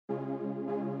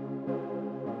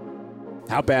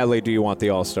How badly do you want the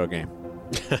All-Star game?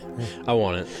 I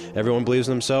want it. Everyone believes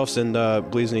in themselves and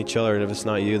believes in each other, and if it's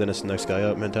not you, then it's the next guy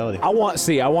up mentality. I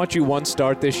want you one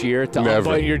start this year to Never.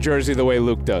 unbutton your jersey the way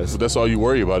Luke does. That's all you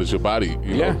worry about is your body,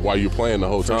 you know, while you're playing the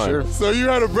whole time. Sure. So you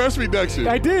had a breast reduction.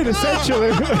 I did,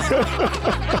 essentially.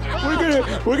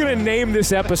 we're gonna name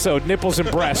this episode "Nipples and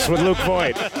Breasts" with Luke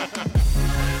Voigt.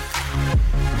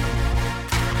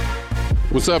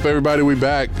 What's up, everybody? We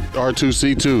back.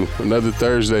 R2C2. Another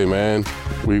Thursday, man.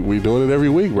 We doing it every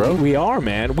week, bro. We are,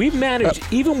 man. We've managed,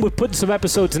 even with putting some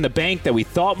episodes in the bank that we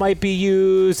thought might be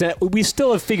used, we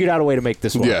still have figured out a way to make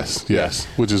this work. Yes,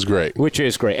 which is great. Which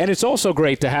is great. And it's also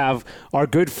great to have our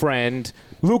good friend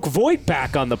Luke Voigt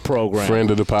back on the program. Friend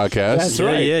of the podcast. That's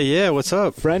right. Yeah. What's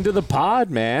up? Friend of the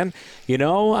pod, man. You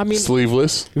know, I mean.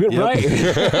 Sleeveless. Right.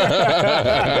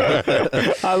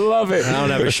 I love it. I don't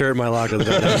have a shirt in my locker.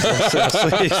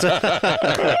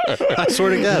 I swear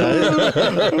to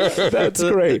God. That's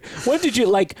great. When did you,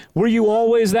 were you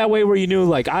always that way where you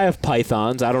knew, I have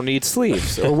pythons, I don't need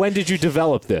sleeves? Or when did you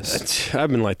develop this?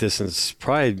 I've been like this since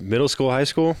probably middle school, high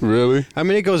school. Really? I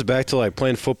mean, it goes back to,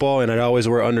 playing football, and I'd always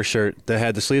wear undershirt that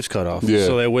had the sleeves cut off. Yeah.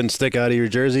 So they wouldn't stick out of your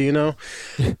jersey, you know?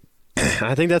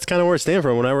 I think that's kind of where it stemmed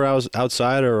from. Whenever I was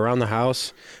outside or around the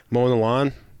house, mowing the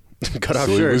lawn, cut off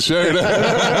Sleeveless shirt.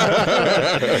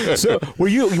 So were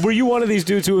you one of these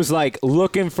dudes who was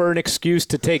looking for an excuse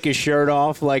to take his shirt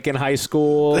off in high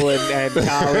school and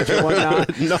college and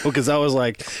whatnot? No, because I was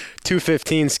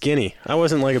 215 skinny. I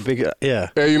wasn't a big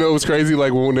Hey, you know what's crazy?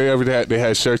 When they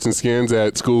had shirts and skins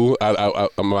at school,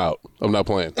 I'm out. I'm not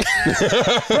playing. Bro,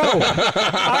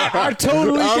 I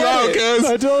totally I'm get out, it. cuz.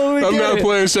 I totally I'm get not it.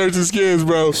 playing shirts and skins,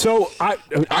 bro. So I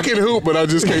can hoop, but I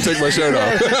just can't take my shirt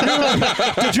off.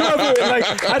 did you ever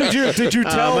how did you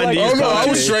tell? my knees Oh no, I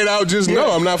was straight out. Just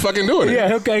no, I'm not fucking doing it.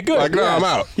 Yeah. Okay. Good. No, yeah. I'm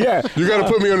out. Yeah. You got to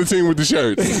put me on the team with the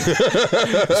shirts.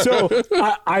 So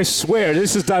I swear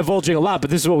this is divulging a lot,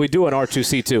 but this is what we do in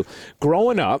R2C2.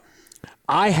 Growing up,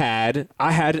 I had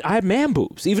man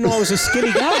boobs, even though I was a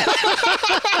skinny guy.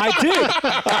 I did,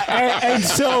 and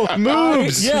so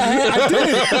moves. I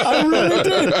did. I really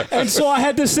did. And so I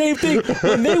had the same thing.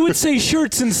 When they would say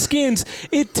shirts and skins,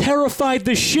 it terrified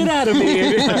the shit out of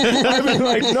me. I'd be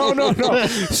like, no.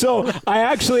 So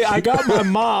I got my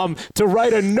mom to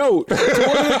write a note to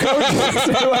one of the coaches.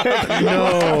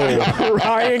 No.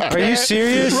 Ryan, Are you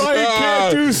serious? Ryan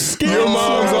can't do skins. Your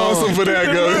mom's awesome for that,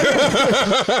 guy.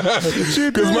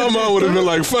 Because my mom would have been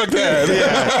like, fuck that.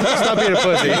 Stop being a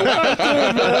pussy.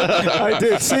 I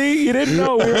did. See, you didn't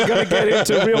know we were going to get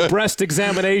into real breast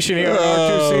examination here on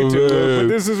R2C2, but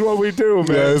this is what we do, man.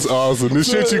 That's awesome. The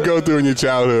shit you go through in your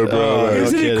childhood, bro.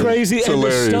 Isn't it crazy? It's and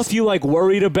hilarious. the stuff you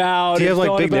worried about. Do you have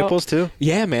and big thought about? nipples too?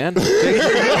 Yeah, man.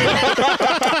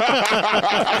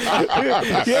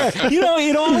 Yeah,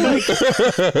 it all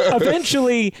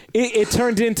eventually it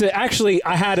turned into, actually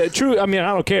I had I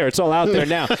don't care, it's all out there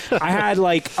now. I had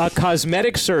a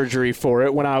cosmetic surgery for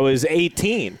it when I was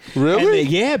 18.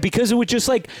 Really? And because it was just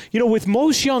with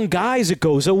most young guys it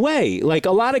goes away.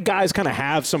 A lot of guys kind of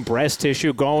have some breast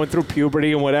tissue going through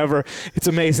puberty and whatever. It's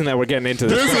amazing that we're getting into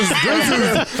this. This is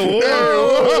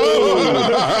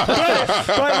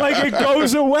but it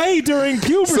goes away during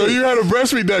puberty. So you had a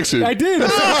breast reduction. I did.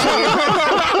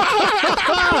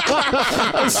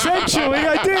 Essentially,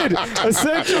 I did.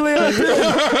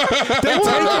 They take it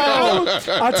out.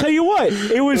 I'll tell you what.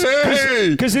 It was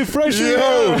because in freshman year.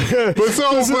 What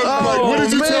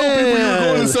did you tell people you were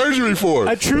going to surgery for?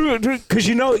 Because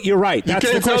you're right. You That's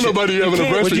can't the tell question. nobody you're having a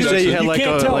breast Would you say you had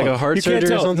reduction. a heart You can't surgery or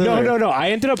tell. something? No. I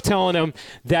ended up telling him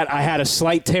that I had a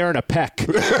slight tear in a pec.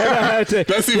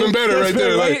 That's even better right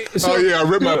there. I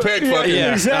ripped my pec fucking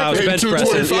exactly. bench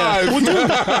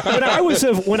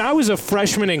 225. When I was a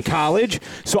freshman in college,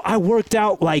 so I worked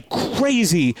out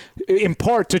crazy, in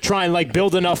part to try and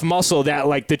build enough muscle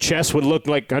that the chest would look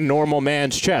like a normal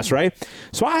man's chest, right?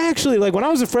 So I actually when I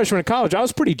was a freshman in college, I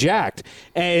was pretty jacked,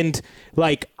 and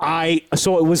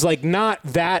so it was not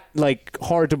that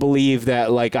hard to believe that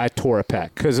I tore a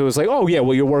pec, because it was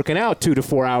you're working out 2 to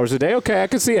 4 hours a day. Okay, I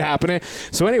can see it happening.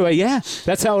 So anyway,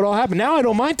 that's how it all happened. Now I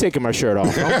don't mind taking my shirt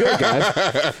off. I'm good, guys.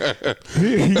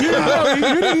 you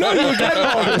didn't know you were getting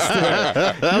all this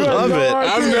today. I love it.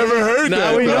 I've never heard that.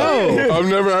 Now we know. I've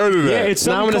never heard of that. Yeah, it's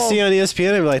Now I'm going to see on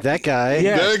ESPN and be like, that guy.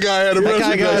 Yeah. That guy had a breast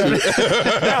reduction.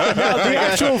 Now, the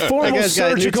actual formal guy's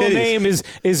got new surgical titties. name is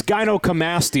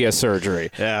gynecomastia surgery.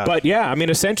 Yeah. But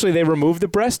essentially they removed the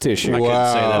breast tissue. Wow.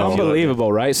 couldn't say that.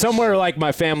 Unbelievable, right? Somewhere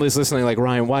my family's listening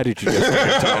Ryan, why did you just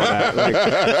tell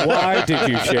that? Why did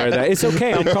you share that? It's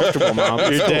okay. I'm comfortable, Mom.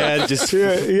 Your dad just...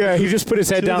 Yeah, he just put his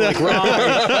head down Ron,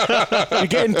 You're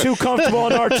getting too comfortable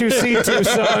in R2C2,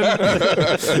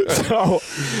 son. So,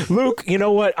 Luke, you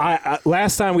know what? I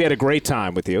last time we had a great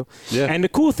time with you. Yeah. And the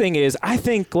cool thing is, I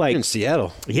think, like... In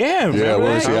Seattle. Yeah, remember Yeah, we're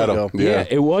in that? Seattle. Yeah,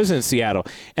 it was in Seattle.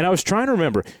 And I was trying to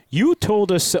remember. You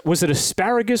told us, was it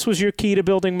asparagus was your key to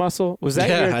building muscle? Was that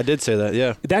Yeah, your... I did say that,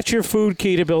 yeah. That's your food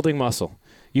key to building muscle.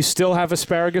 You still have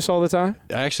asparagus all the time?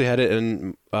 I actually had it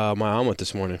in my omelet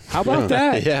this morning. How about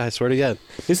that? Yeah, I swear to God.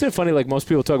 Isn't it funny, like, most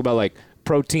people talk about, like,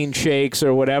 protein shakes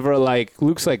or whatever. Like,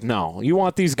 Luke's like, no. You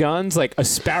want these guns? Like,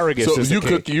 asparagus So is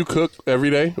the key. you cook every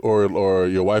day, or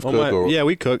your wife cook? Or? Yeah,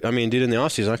 we cook. I mean, dude, in the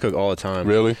off season, I cook all the time.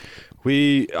 Really?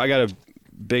 I got a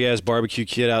big ass barbecue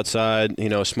kit outside,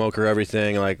 smoker,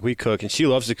 everything. Like, we cook, and she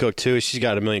loves to cook too. She's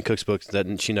got a million cookbooks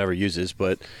that she never uses,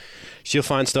 but she'll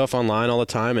find stuff online all the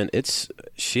time, and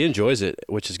she enjoys it,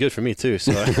 which is good for me too.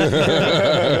 So I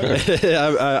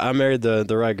married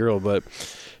the right girl, but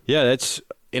yeah, that's.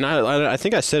 And I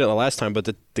think I said it the last time, but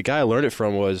the guy I learned it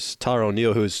from was Tyler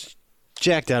O'Neill, who's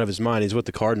jacked out of his mind. He's with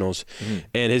the Cardinals,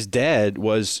 and his dad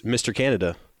was Mr.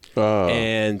 Canada.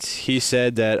 And he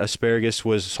said that asparagus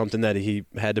was something that he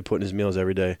had to put in his meals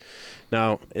every day.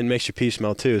 Now, it makes your pee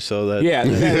smell too, so that... Yeah,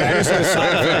 that is a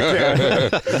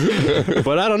side effect.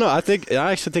 But I don't know. I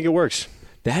actually think it works.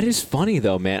 That is funny,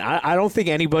 though, man. I don't think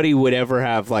anybody would ever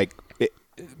have, like,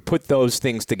 put those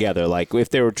things together. Like, if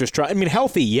they were just trying... I mean,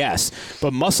 healthy, yes,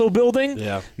 but muscle building?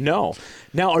 Yeah. No.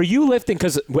 Now, are you lifting...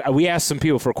 Because we asked some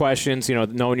people for questions,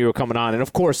 knowing you were coming on, and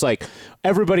of course, like,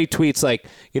 everybody tweets, like,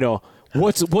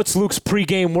 what's Luke's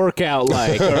pregame workout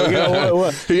like?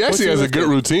 Or, he actually has a good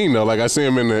routine though. Like I see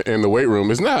him in the weight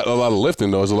room. It's not a lot of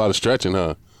lifting though. It's a lot of stretching,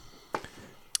 huh?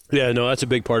 Yeah, no, that's a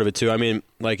big part of it too. I mean,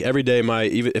 like every day,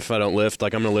 even if I don't lift,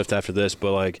 like I'm gonna lift after this,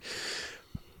 but like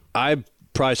I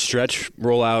probably stretch,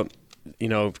 roll out,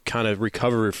 kind of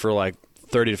recover for like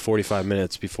 30 to 45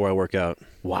 minutes before I work out.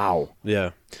 Wow. Yeah,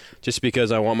 just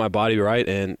because I want my body right,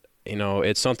 and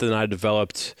it's something that I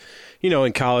developed.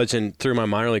 In college and through my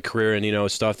minor league career,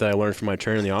 and stuff that I learned from my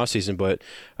training in the off season. But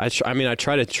I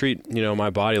try to treat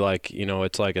my body like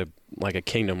it's like a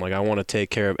kingdom. Like I want to take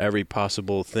care of every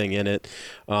possible thing in it.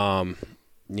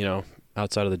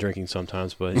 Outside of the drinking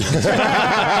sometimes, but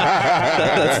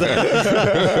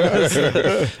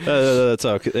that's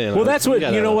okay. Well, that's what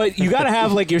what you got to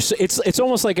have. Like it's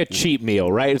almost like a cheat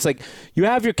meal, right? It's like you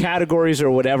have your categories or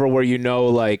whatever where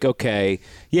like, okay,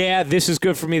 yeah, this is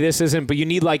good for me, this isn't, but you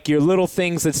need like your little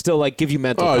things that still like give you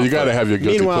mental. Oh, comfort. you got to have your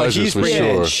guilty Meanwhile, pleasures he's for bringing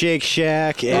sure. in Shake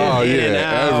Shack and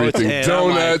In-N-Out everything, and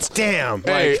donuts. I'm like, damn,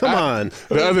 Hey, come on.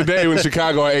 The other day in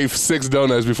Chicago, I ate 6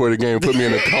 donuts before the game. Put me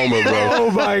in a coma, bro.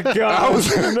 Oh my god!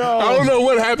 I don't know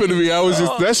what happened to me. I was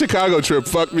just that Chicago trip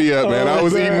fucked me up, man. I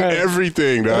was eating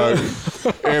everything, dog.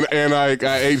 and I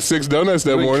ate 6 donuts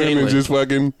that morning and just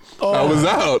fucking I was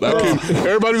out.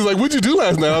 Everybody was like, "What'd you do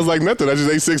last night?" I was like, "Nothing. I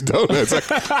just ate 6 donuts.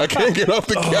 I can't get off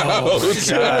the couch."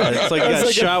 God, it's like you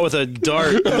got shot with a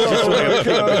dart. Just like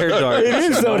a bear dart. It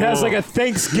is though. It has like a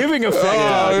Thanksgiving effect.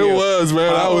 Oh, it was,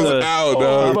 man. I was out,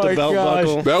 Oh dog. my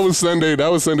gosh!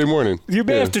 That was Sunday morning. You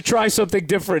may have to try something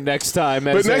different next time.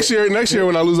 But next year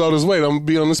when I lose all this weight, I'm gonna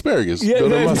be on asparagus,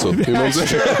 building muscle. You know what I'm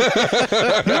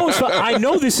saying? What's fun? I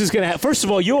know this is gonna happen. First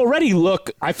of all, you already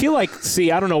look. I feel like.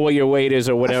 See, I don't know what your weight is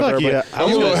or whatever. like, but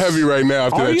I'm a little heavy right now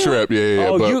after that trip. Yeah.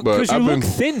 Oh, but because you I've look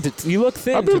been thin. You look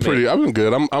thin. I've been to me. I've been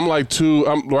good. I'm like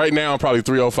right now I'm probably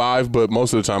 305, but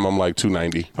most of the time I'm like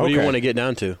 290. What do you want to get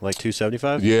down to? Like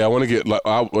 275? Yeah, I want to get like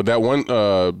that one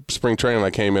spring training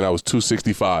I came in. I was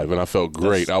 265 and I felt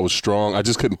great. I was strong. I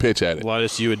just couldn't pitch at it.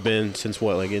 Lightest you had been since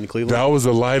what? Like in Cleveland? That was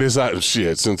the lightest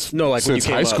since when you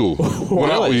came high up. school.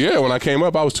 When I came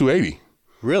up, I was 280.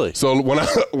 Really? So when I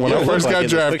first like got in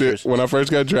those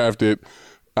drafted,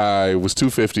 I was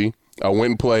 250. I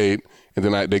went and played, and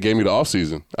then they gave me the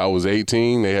offseason. I was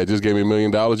 18. They had just gave me $1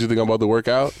 million. You think I'm about to work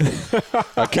out?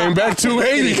 I came back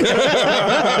 280.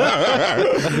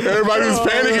 Everybody was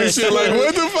panicking and shit. Like,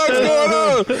 what the fuck's going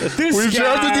on? We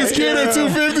drafted this kid at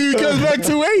 250. He comes back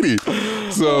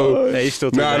 280. So he's still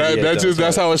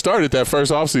that's how it started that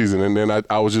first offseason, and then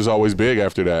I was just always big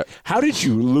after that. How did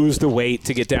you lose the weight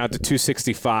to get down to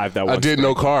 265? I did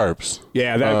no carbs.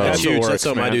 Yeah, that's huge. works, That's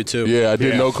something man. I do too. Yeah, I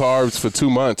did no carbs for 2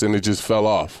 months, and it just fell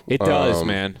off. It does,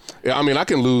 man. Yeah, I mean, I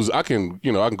can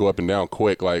go up and down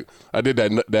quick. Like I did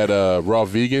that raw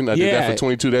vegan. I did that for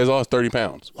 22 days. I lost 30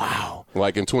 pounds. Wow.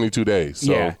 Like in 22 days.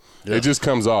 So it just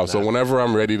comes off. So whenever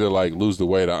I'm ready to like lose the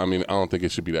weight, I don't think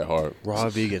it should be that hard. Raw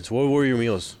vegans. What were your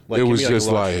meals? Like, it was just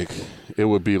it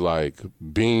would be like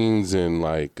beans and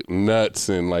like nuts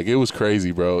and like it was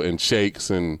crazy, bro. And shakes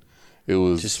and It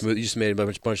was just smooth. You just made a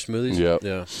bunch of smoothies. Yep.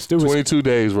 Yeah. 22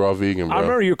 days raw vegan, bro. I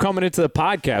remember you coming into the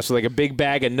podcast with like a big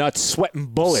bag of nuts, sweating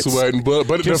bullets. But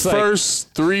the Just like-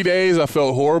 first 3 days I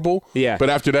felt horrible. Yeah. But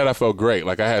after that I felt great.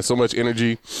 Like I had so much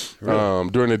energy.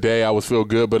 During the day I would feel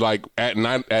good, but like at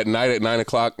night at 9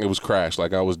 o'clock it was crash.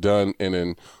 Like I was done, and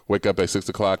then wake up at 6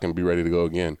 o'clock and be ready to go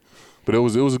again. But it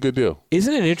was a good deal.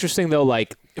 Isn't it interesting though?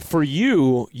 Like for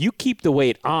you keep the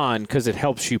weight on because it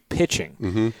helps you pitching.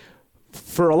 Mm-hmm.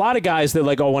 For a lot of guys, they're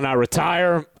like, "Oh, when I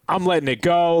retire, I'm letting it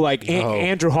go." Like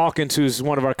Andrew Hawkins, who's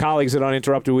one of our colleagues at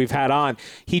Uninterrupted we've had on,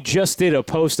 he just did a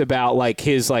post about like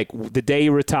his like the day he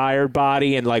retired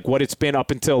body and like what it's been up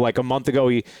until like a month ago.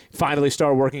 He finally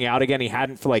started working out again. He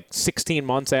hadn't for like 16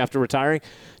 months after retiring.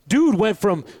 Dude went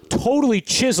from totally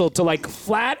chiseled to like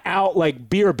flat out like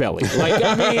beer belly. Like,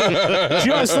 I mean,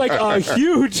 just like a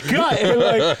huge gut.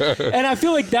 And I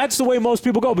feel like that's the way most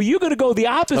people go. But you're going to go the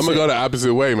opposite. I'm going to go the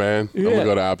opposite way, man. Yeah. I'm going to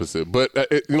go the opposite. But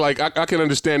I can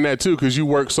understand that too, because you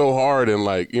work so hard and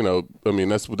like, you know, I mean,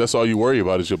 that's all you worry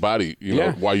about is your body, you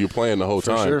know, while you're playing the whole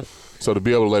time. Sure. So to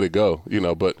be able to let it go, you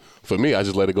know, but for me, I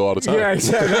just let it go all the time. Yeah,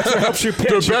 exactly. That's what helps you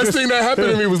pitch. The best thing that happened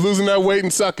to me was losing that weight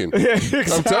and sucking. Yeah,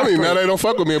 exactly. I'm telling you, now they don't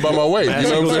fuck with me about my weight. You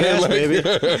know what I'm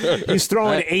saying? Like, He's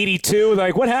throwing 82.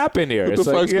 Like, what happened here? What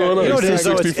the fuck's going on? You know what it is,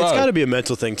 though? It's 65. got to be a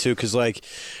mental thing too, because like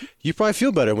you probably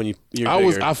feel better when you're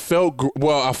bigger. I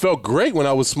felt great when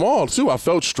I was small too. I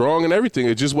felt strong and everything.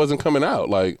 It just wasn't coming out.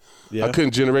 Like I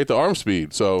couldn't generate the arm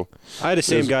speed. So I had the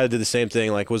same guy that did the same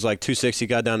thing. Like was like 260,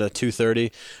 got down to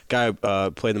 230. Guy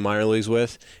played in the minor leagues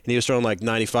with, and he was throwing like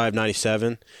 95,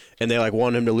 97, and they like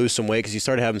wanted him to lose some weight because he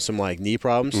started having some like knee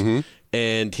problems. Mm-hmm.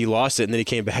 And he lost it, and then he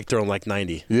came back throwing like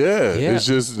 90. Yeah. It's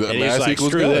just mass like,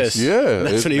 equals screw gas. this. Yeah,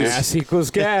 That's what he was. Mass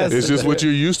equals gas. It's just what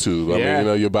you're used to. I Yeah. mean, you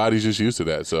know, your body's just used to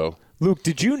that. So Luke,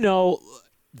 did you know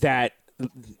that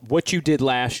what you did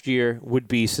last year would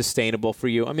be sustainable for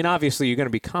you? I mean, obviously you're going to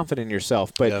be confident in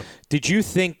yourself, but did you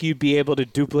think you'd be able to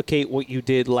duplicate what you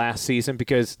did last season?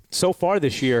 Because so far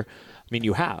this year, I mean,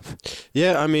 you have.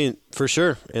 Yeah, I mean, for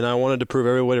sure. And I wanted to prove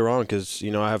everybody wrong because, you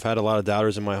know, I have had a lot of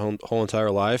doubters in my whole entire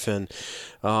life. And,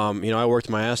 you know, I worked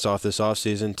my ass off this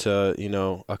offseason to, you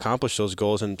know, accomplish those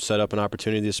goals and set up an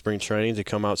opportunity this spring training to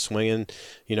come out swinging,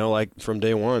 you know, like from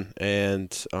day one. And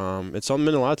it's something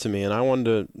meant a lot to me. And I wanted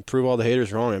to prove all the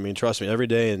haters wrong. I mean, trust me, every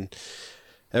day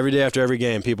after every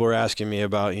game, people are asking me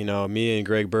about, you know, me and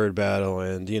Greg Bird battle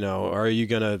and, you know, are you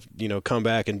going to, you know, come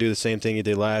back and do the same thing you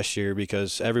did last year?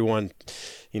 Because everyone,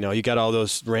 you know, you got all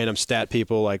those random stat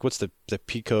people, like what's the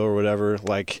Pico or whatever,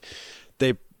 like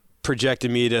they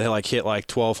projected me to like hit like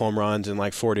 12 home runs and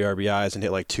like 40 RBIs and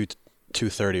hit like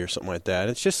 230 or something like that.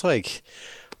 And it's just like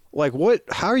what?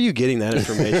 How are you getting that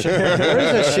information? Where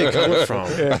is that shit coming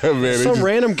from? Man, some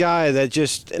random guy that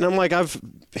just, and I'm like, I've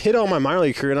hit all my minor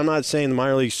league career, and I'm not saying the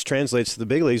minor leagues translates to the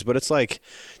big leagues, but it's like,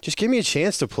 just give me a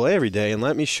chance to play every day and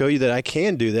let me show you that I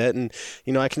can do that, and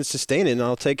you know I can sustain it, and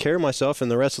I'll take care of myself, and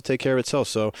the rest will take care of itself.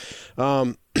 So,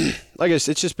 I guess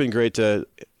it's just been great to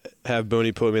have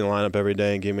Booney put me in the lineup every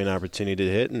day and give me an opportunity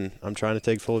to hit, and I'm trying to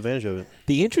take full advantage of it.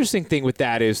 The interesting thing with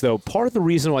that is, though, part of the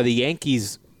reason why the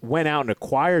Yankees went out and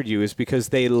acquired you is because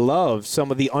they love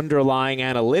some of the underlying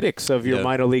analytics of your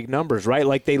minor league numbers, right?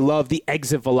 Like they love the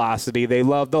exit velocity, they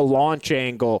love the launch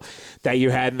angle that you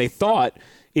had, and they thought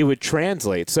it would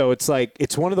translate. So it's like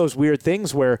it's one of those weird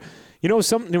things where, you know,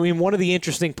 one of the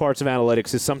interesting parts of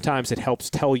analytics is sometimes it helps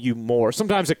tell you more.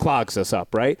 Sometimes it clogs us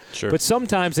up, right? Sure. But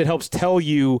sometimes it helps tell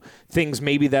you things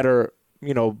maybe that are,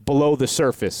 you know, below the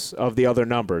surface of the other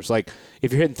numbers. Like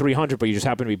if you're hitting 300, but you just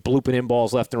happen to be blooping in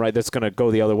balls left and right, that's going to go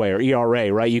the other way. Or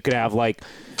ERA, right? You could have like,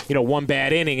 you know, one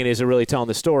bad inning and isn't really telling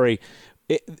the story.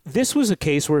 This was a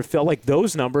case where it felt like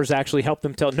those numbers actually helped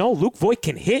them tell, no, Luke Voit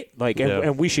can hit, like,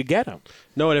 and we should get him.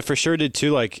 No, and it for sure did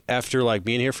too. Like after like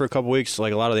being here for a couple weeks,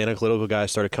 like a lot of the analytical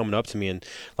guys started coming up to me and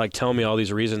like telling me all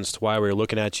these reasons to why we were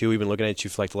looking at you. We've been looking at you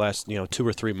for like the last 2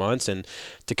 or 3 months, and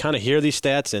to kind of hear these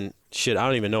stats and shit, I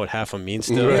don't even know what half of them mean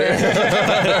still.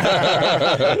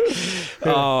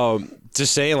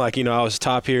 Just saying like I was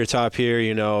top here,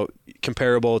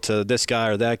 comparable to this guy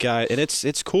or that guy, and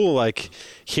it's cool like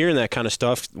hearing that kind of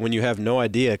stuff when you have no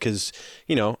idea because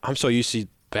I'm so used to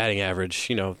batting average,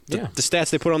 the stats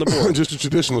they put on the board. Just the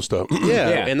traditional stuff.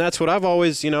 Yeah, and that's what I've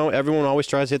always, everyone always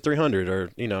tries to hit 300 or,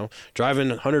 driving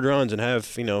 100 runs and have,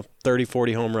 30,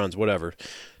 40 home runs, whatever.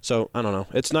 So, I don't know.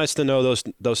 It's nice to know those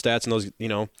stats and those,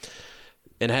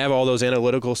 and have all those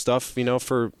analytical stuff,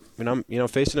 for when I'm,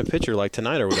 facing a pitcher like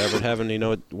tonight or whatever, and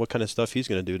having, what kind of stuff he's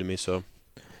going to do to me. So,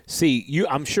 see,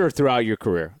 I'm sure throughout your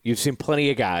career, you've seen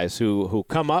plenty of guys who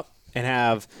come up and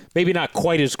have maybe not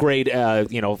quite as great,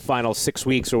 final 6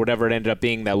 weeks or whatever it ended up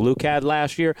being that Luke had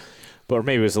last year. or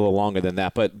maybe it was a little longer than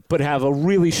that, but have a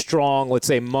really strong, let's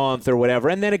say, month or whatever,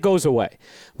 and then it goes away.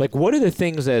 Like, what are the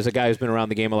things as a guy who's been around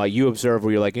the game a lot you observe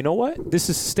where you're like, you know what, this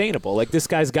is sustainable? Like, this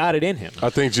guy's got it in him. I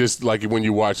think just like when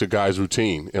you watch a guy's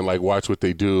routine and like watch what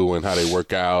they do and how they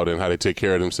work out and how they take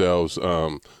care of themselves,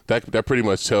 that pretty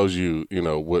much tells you, you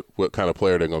know, what kind of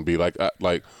player they're going to be. Like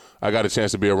I got a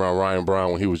chance to be around Ryan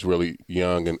Brown when he was really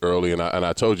young and early, and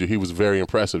I told you he was very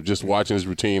impressive. Just watching his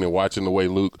routine and watching the way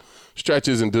Luke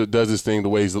stretches and does his thing, the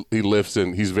way he lifts,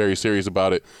 and he's very serious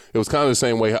about it. It was kind of the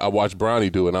same way I watched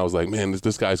Bronny do it, and I was like, man,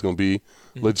 this guy's going to be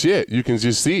legit. You can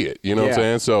just see it. You know what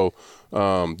I'm saying?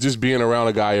 So just being around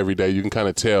a guy every day, you can kind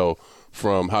of tell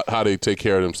from how they take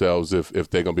care of themselves if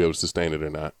they're going to be able to sustain it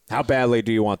or not. How badly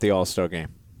do you want the All-Star game?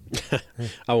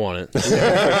 I want it.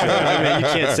 I mean, you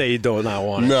can't say you don't not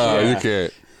want it. No, you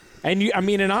can't. And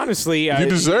and honestly, you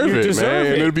deserve it, man.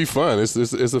 And it'll be fun. It's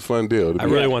a fun deal. I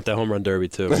really want that home run derby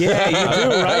too. Yeah, you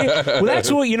do, right? Well, that's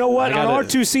what on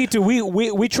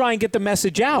R2C2 we try and get the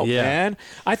message out, man.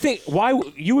 I think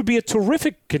you would be a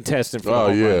terrific contestant for the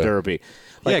home run derby.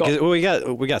 Like, yeah,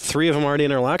 because we got 3 of them already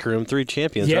in our locker room, 3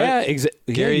 champions. Yeah, right?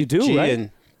 exactly. Gary, you do, G, right?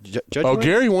 And Judge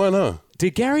Gary won, huh?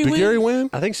 Did Gary win?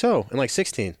 I think so. In like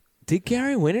 16. Did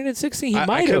Gary win it in 16? He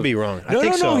might have. I could be wrong. I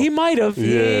think no, he might have.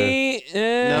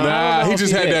 Yeah. He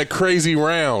just had that crazy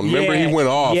round. Remember, he went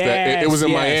off. It was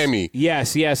in Miami.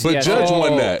 Yes. But Judge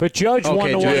won that. But Judge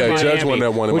won the one in Miami. Judge won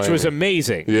that one in Miami. Which was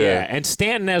amazing. Yeah. And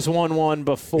Stanton has won one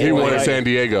before. He won in San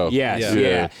Diego. Yes.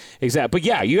 Yeah. Exactly. But,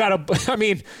 yeah, you got to – I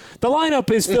mean, the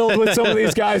lineup is filled with some of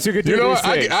these guys who could do these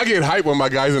things. I get hyped when my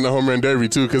guys in the home run derby,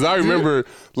 too, because I remember,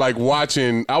 like,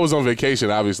 watching – I was on vacation,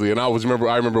 obviously, and I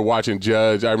remember watching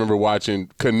Judge. I remember watching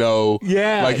Cano.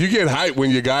 Yeah. Like, you get hyped when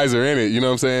your guys are in it, you know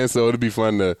what I'm saying? So it'll be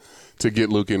fun to get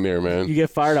Luke in there, man. You get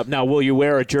fired up. Now, will you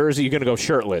wear a jersey? You're going to go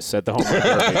shirtless at the home run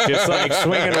derby, just like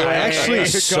swinging away. I actually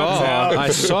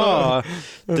saw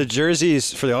the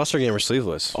jerseys for the All-Star game were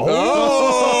sleeveless.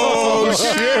 Oh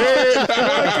shit! Look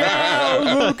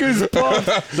out, Luke is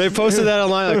pumped. They posted that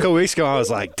online like a couple weeks ago. I was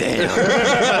like, damn.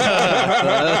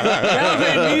 Now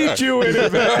they need you in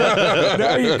it, man.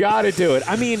 Now you got to do it.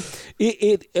 I mean,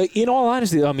 in all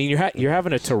honesty, I mean, you're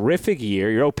having a terrific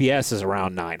year. Your OPS is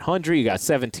around 900. You got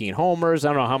 17 homers. I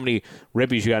don't know how many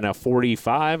ribbies you got now,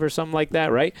 45 or something like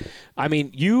that, right? I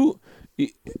mean,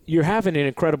 you're having an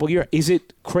incredible year. Is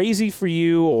it crazy for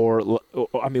you, or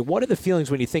I mean, what are the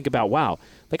feelings when you think about, wow,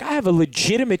 like I have a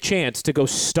legitimate chance to go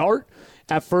start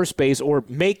at first base or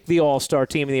make the All-Star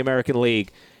team in the American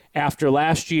League? After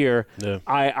last year,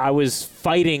 I was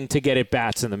fighting to get at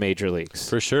bats in the major leagues.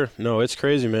 For sure. No, it's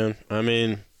crazy, man. I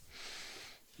mean,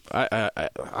 I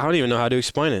don't even know how to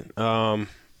explain it.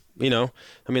 You know,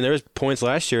 I mean, there was points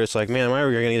last year. It's like, man, am I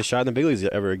ever going to get a shot in the big leagues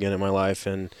ever again in my life?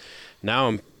 And now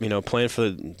I'm, playing for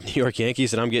the New York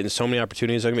Yankees, and I'm getting so many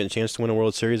opportunities. I'm getting a chance to win a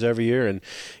World Series every year. And,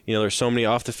 there's so many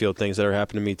off-the-field things that are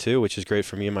happening to me too, which is great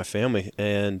for me and my family.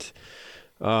 And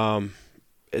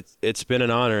it's been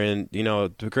an honor. And,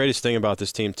 the greatest thing about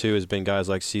this team too has been guys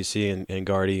like CC and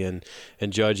Gardy and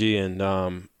Judgy and,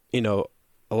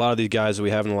 a lot of these guys that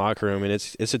we have in the locker room. And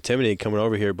it's intimidating coming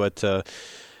over here. But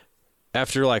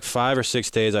after like 5 or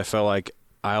 6 days, I felt like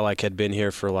I had been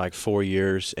here for like 4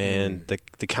 years, and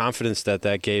the confidence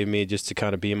that gave me just to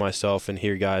kind of be myself and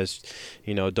hear guys,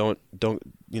 don't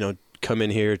come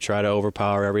in here, try to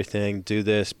overpower everything, do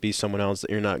this, be someone else that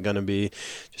you're not going to be,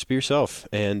 just be yourself.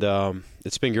 And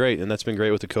it's been great, and that's been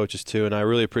great with the coaches too. And I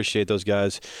really appreciate those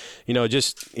guys,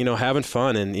 just having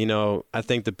fun. And I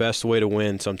think the best way to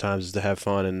win sometimes is to have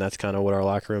fun, and that's kind of what our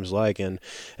locker room's like. And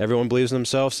everyone believes in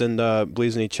themselves and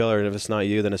believes in each other. And if it's not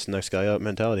you, then it's the next guy up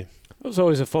mentality. It was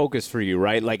always a focus for you,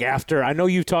 right? Like after, I know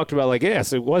you talked about like,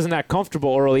 yes, it wasn't that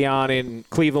comfortable early on in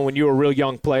Cleveland when you were a real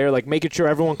young player, like making sure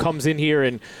everyone comes in here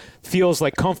and feels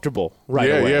like comfortable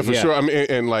away. Yeah, for sure. I mean,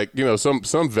 and like,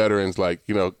 some veterans, like,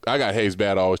 I got Hayes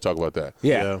bad. I always talk about that.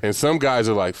 Yeah. And some guys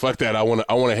are like, fuck that. I want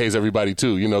to haze everybody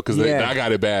too, because I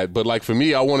got it bad. But like for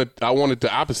me, I wanted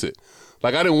the opposite.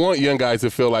 Like, I didn't want young guys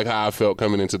to feel like how I felt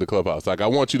coming into the clubhouse. Like, I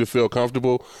want you to feel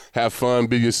comfortable, have fun,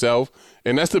 be yourself.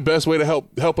 And that's the best way to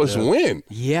help us win.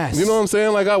 Yes. You know what I'm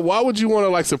saying? Like, why would you want to,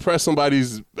 like, suppress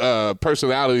somebody's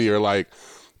personality or, like,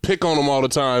 pick on them all the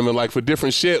time and, like, for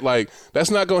different shit? Like,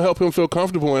 that's not going to help him feel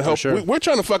comfortable and help. Sure. We're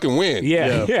trying to fucking win.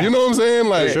 Yeah. You know what I'm saying?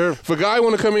 Like, if a guy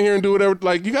want to come in here and do whatever,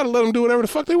 like, you got to let them do whatever the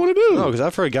fuck they want to do. No, because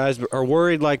I've heard guys are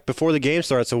worried, like, before the game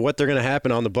starts of what they're going to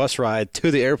happen on the bus ride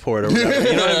to the airport or whatever.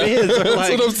 You know what I mean? That's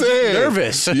what I'm saying.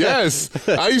 Nervous. Yes.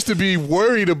 I used to be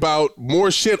worried about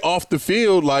more shit off the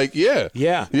field. Like, yeah.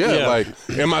 Like,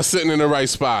 am I sitting in the right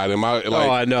spot? Am I, like,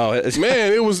 I know.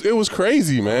 Man, it was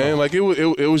crazy, man. Like, it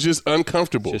was just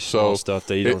uncomfortable. people. Just so small stuff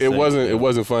that you don't it think, wasn't yeah. it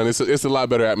wasn't fun. It's a lot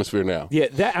better atmosphere now. Yeah,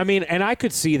 and I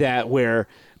could see that where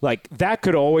like that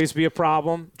could always be a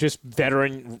problem, just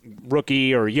veteran,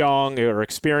 rookie, or young, or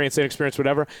experienced, inexperienced,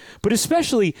 whatever. But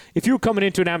especially if you were coming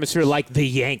into an atmosphere like the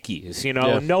Yankees,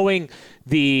 knowing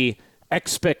the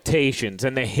expectations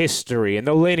and the history and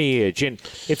the lineage, and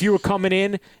if you were coming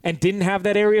in and didn't have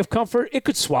that area of comfort, it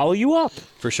could swallow you up.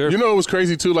 For sure. You know, it was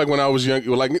crazy too. Like when I was young,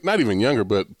 like not even younger,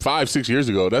 but 5-6 years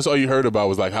ago, that's all you heard about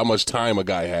was like how much time a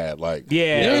guy had. Like, you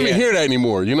don't even hear that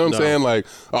anymore. You know what I'm saying? Like,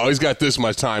 oh, he's got this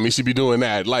much time. He should be doing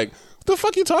that. Like, what the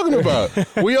fuck you talking about?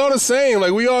 We all the same.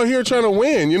 Like, we all here trying to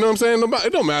win. You know what I'm saying?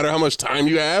 It don't matter how much time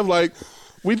you have. Like,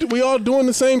 we all doing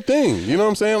the same thing. You know what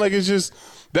I'm saying? Like, it's just.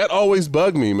 That always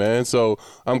bugged me, man. So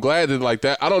I'm glad that like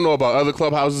that. I don't know about other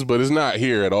clubhouses, but it's not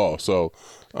here at all. So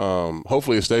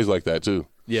hopefully it stays like that too.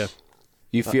 Yeah.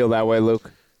 You feel that way, Luke?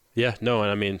 Yeah, no,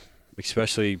 and I mean,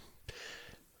 especially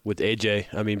with AJ.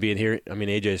 I mean, being here, I mean,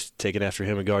 AJ's taking after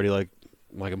him and Gardy like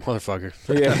a motherfucker.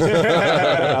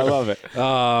 Yeah, I love it.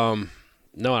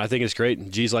 No, I think it's great. And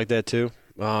G's like that too.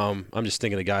 I'm just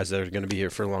thinking of guys that are going to be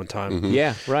here for a long time. Mm-hmm.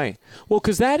 Yeah, right. Well,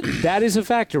 because that is a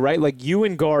factor, right? Like you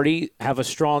and Gardy have a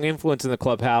strong influence in the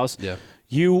clubhouse. Yeah.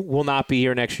 You will not be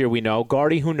here next year, we know.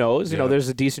 Gardy, who knows? You know, there's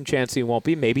a decent chance he won't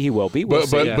be. Maybe he will be. We'll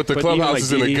see. But the clubhouse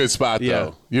is in a good spot,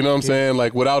 though. You know what I'm saying?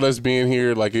 Like, without us being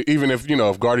here, like, even if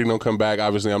Gardy don't come back,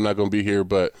 obviously I'm not going to be here,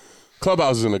 but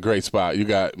clubhouse is in a great spot. You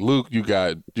got Luke, you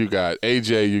got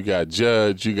AJ, you got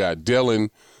Judge, you got Dylan.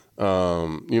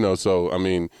 So, I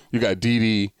mean, you got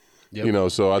Didi.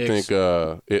 Yep. So I think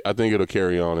it'll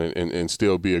carry on and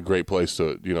still be a great place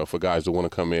to, for guys to want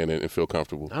to come in and feel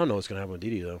comfortable. I don't know what's going to happen with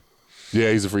Didi, though. Yeah,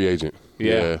 he's a free agent.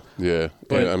 Yeah.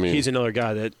 But I mean, he's another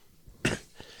guy that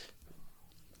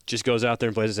just goes out there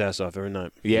and plays his ass off every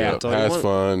night. Yeah. Has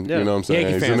fun. Yeah. You know what I'm saying?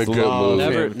 Yankee He's in a fans good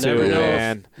love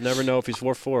mood. Never know if he's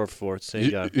 4-4 or 4. It's the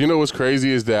same guy. You know what's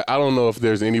crazy is that I don't know if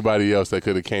there's anybody else that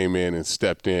could have came in and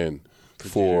stepped in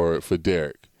for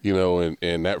Derek.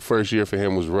 And that first year for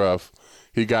him was rough.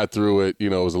 He got through it. It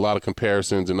was a lot of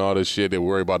comparisons and all this shit. They were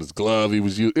worried about his glove. It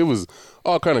was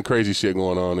all kind of crazy shit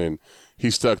going on, and he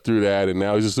stuck through that, and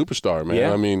now he's a superstar, man.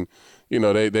 Yeah. I mean,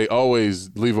 they always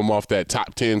leave him off that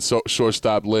top 10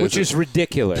 shortstop list. Which is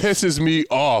ridiculous. Pisses me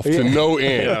off to no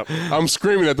end. Yeah. I'm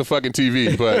screaming at the fucking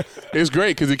TV, but it's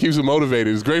great because it keeps him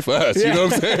motivated. It's great for us. You know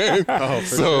what I'm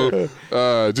saying?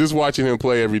 Sure. Just watching him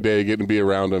play every day, getting to be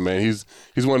around him, man. He's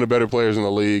one of the better players in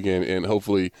the league, and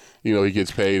hopefully, he gets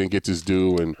paid and gets his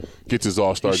due and gets his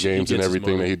all-star games and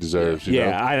everything that he deserves.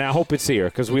 Yeah, I hope it's here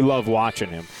because we love watching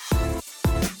him.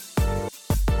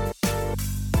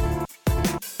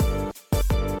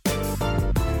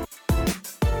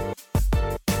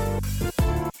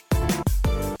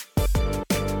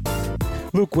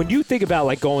 Luke, when you think about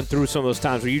like going through some of those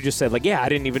times where you just said like, yeah, I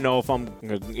didn't even know if I'm,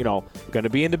 going to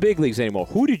be in the big leagues anymore.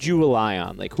 Who did you rely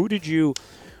on? Like, who'd you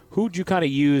kind of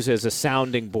use as a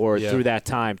sounding board through that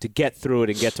time to get through it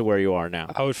and get to where you are now?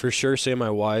 I would for sure say my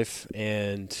wife,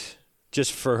 and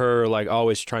just for her, like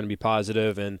always trying to be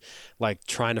positive and like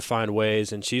trying to find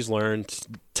ways. And she's learned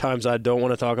times I don't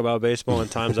want to talk about baseball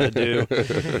and times I do.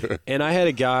 And I had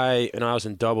a guy, and I was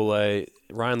in AA,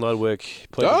 Ryan Ludwig.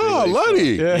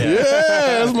 Luddy. Yeah,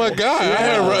 that's my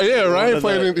guy. Ryan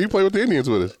played. He played with the Indians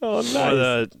with us. Oh, nice. One of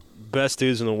the best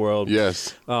dudes in the world.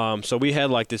 Yes. So we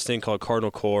had like this thing called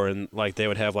Cardinal Core, and like they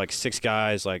would have like 6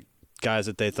 guys, like guys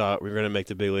that they thought we were going to make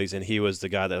the big leagues, and he was the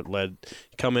guy that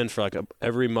come in for like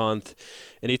every month,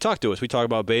 and he talked to us. We talked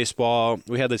about baseball.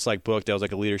 We had this like book that was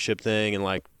like a leadership thing, and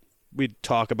like we'd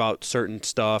talk about certain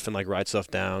stuff and like write stuff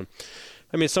down.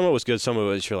 I mean, some of it was good, some of it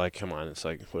was you're like, come on, it's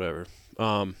like whatever.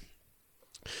 But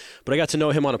I got to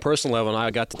know him on a personal level, and I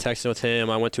got to texting with him.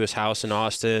 I went to his house in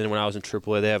Austin when I was in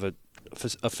AAA. They have a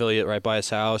affiliate right by his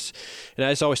house, and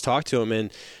I just always talked to him,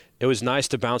 and it was nice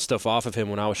to bounce stuff off of him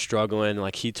when I was struggling.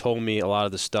 Like he told me a lot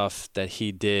of the stuff that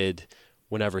he did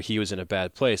whenever he was in a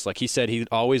bad place. Like he said he'd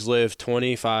always live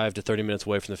 25 to 30 minutes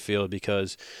away from the field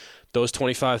because those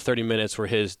 25, 30 minutes were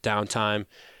his downtime.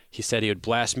 He said he would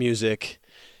blast music,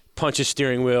 punch his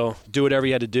steering wheel, do whatever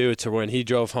he had to do to when he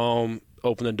drove home,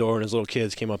 open the door, and his little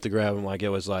kids came up to grab him. Like it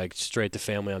was like straight to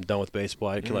family. I'm done with baseball.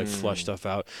 I could like flush stuff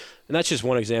out. And that's just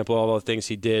one example of all the things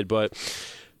he did. But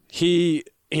he,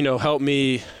 helped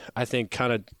me, I think,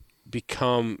 kind of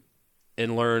become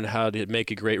and learn how to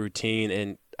make a great routine.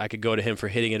 And I could go to him for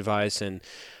hitting advice and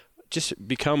just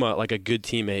become a good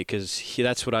teammate because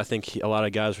that's what I think a lot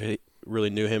of guys really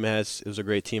knew him as. It was a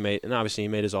great teammate. And obviously he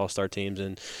made his all-star teams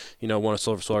and, won a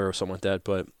Silver Slugger or something like that.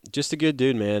 But just a good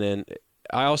dude, man. And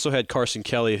I also had Carson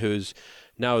Kelly, who's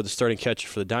now the starting catcher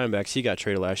for the Diamondbacks, he got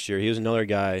traded last year. He was another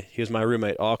guy. He was my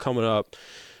roommate all coming up,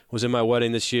 was in my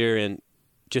wedding this year, and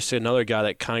just another guy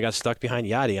that kind of got stuck behind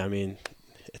Yadi. I mean,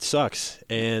 it sucks.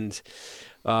 And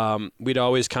we'd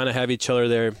always kind of have each other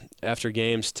there after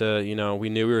games to, we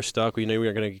knew we were stuck. We knew we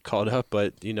were going to get called up,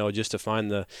 but, just to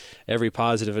find every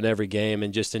positive in every game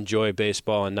and just enjoy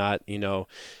baseball and not,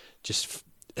 just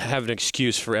have an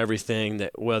excuse for everything,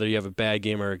 that whether you have a bad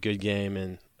game or a good game,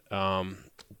 and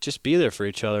just be there for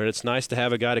each other. And it's nice to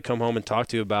have a guy to come home and talk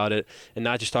to about it and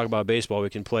not just talk about baseball.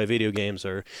 We can play video games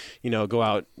or, go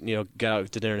out, get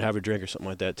out to dinner and have a drink or something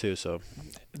like that too. So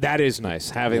that is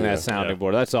nice, having that sounding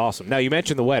board. That's awesome. Now, you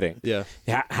mentioned the wedding. Yeah.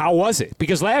 How was it?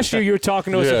 Because last year you were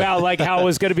talking to us about like how it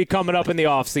was going to be coming up in the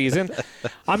off season.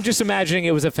 I'm just imagining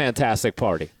it was a fantastic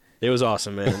party. It was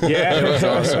awesome, man. Yeah. It was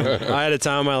awesome. I had a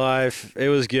time of my life. It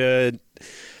was good.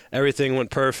 Everything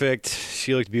went perfect.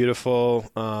 She looked beautiful.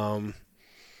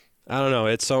 I don't know.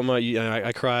 It's something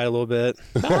I cried a little bit.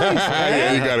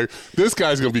 Yeah, you gotta. This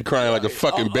guy's gonna be crying like a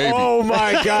fucking baby. Oh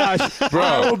my gosh, bro!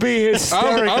 I will be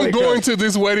hysterically. I'm going to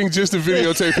this wedding just to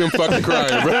videotape him fucking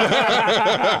crying, bro.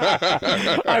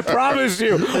 I promise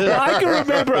you. I can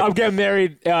remember. I'm getting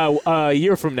married a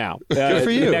year from now. Good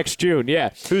for you. Next June.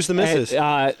 Yeah. Who's the missus?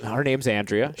 Her name's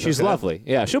Andrea. She's lovely.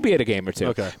 Yeah, she'll be at a game or two.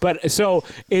 Okay. But so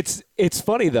it's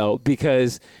funny though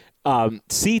because.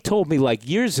 C told me like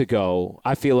years ago,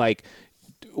 I feel like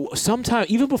sometime,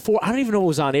 even before, I don't even know what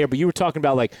was on air, but you were talking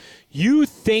about like, you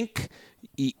think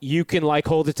you can like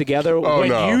hold it together.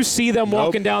 When you see them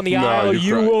walking down the aisle,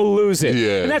 you will lose it.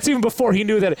 Yeah. And that's even before he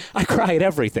knew that I cry at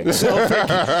everything. So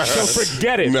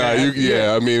forget it.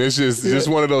 I mean, it's just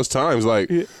one of those times like,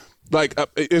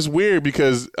 it's weird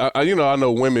because, I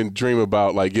know women dream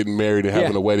about like getting married and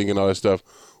having a wedding and all that stuff.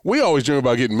 We always dream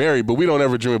about getting married, but we don't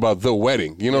ever dream about the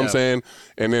wedding. You know what I'm saying?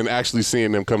 And then actually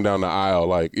seeing them come down the aisle,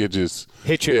 like it just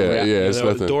hit you. Yeah, it's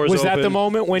nothing. Was that the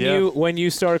moment when you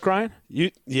started crying?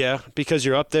 Yeah, because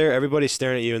you're up there, everybody's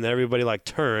staring at you, and then everybody like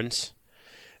turns,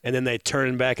 and then they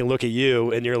turn back and look at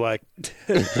you, and you're like,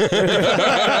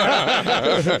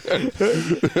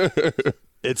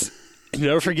 it's. You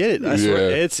never forget it. I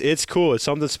swear. It's cool. It's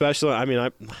something special. I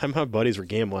mean, my buddies were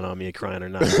gambling on me crying or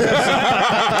not.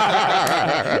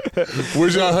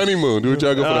 Where's y'all honeymoon? Where'd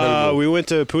y'all go for the honeymoon? We went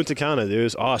to Punta Cana. Dude. It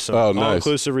was awesome. Oh, nice.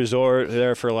 All-inclusive resort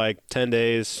there for like 10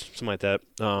 days, something like that.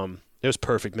 It was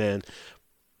perfect, man.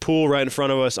 Pool right in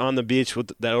front of us on the beach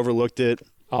that overlooked it.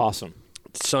 Awesome.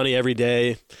 Sunny every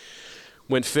day.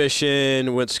 Went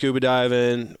fishing. Went scuba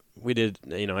diving. We did,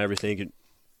 everything you could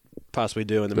possibly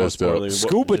do, in the most importantly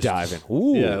scuba diving.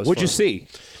 Ooh, what'd you see?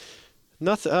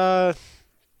 Nothing.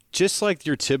 Just like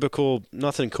your typical,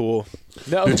 nothing cool.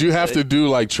 No. Did you have to do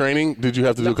like training? Did you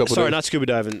have to do a couple? Sorry, days? not scuba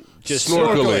diving. Just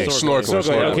snorkeling.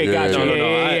 Okay, gotcha.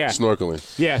 Yeah.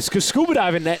 Snorkeling. Yeah, because scuba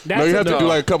diving. That's no, you have to do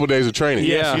like a couple days of training.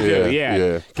 Yes, you do.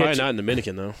 Yeah. Probably not in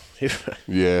Dominican though.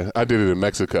 Yeah, I did it in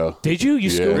Mexico. Did you? You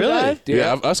scuba dived?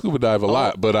 Yeah, I scuba dive a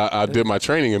lot, but I did my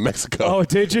training in Mexico. Oh,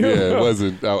 did you? Yeah, it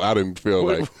wasn't. I didn't feel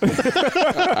like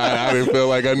I didn't feel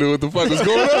like I knew what the fuck was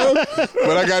going on.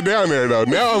 But I got down there though.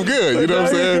 Now I'm good. You know what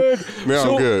I'm saying?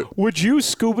 Now I'm good. Would you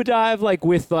scuba dive like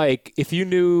with like if you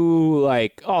knew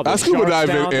like I scuba dive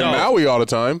in Maui all the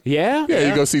time. Yeah? Yeah,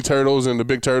 you go see turtles and the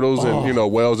big turtles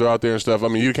and whales are out there and stuff. I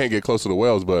mean, you can't get close to the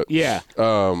whales, but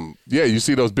you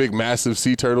see those big massive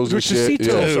sea turtles and shit. Sea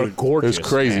turtles are gorgeous. It's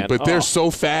crazy, man. but they're so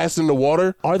fast in the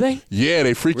water. Are they? Yeah,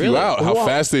 they freak you out how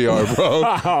fast they are, bro.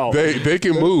 Wow. They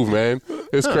can move, man.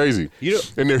 It's crazy.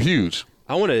 And they're huge.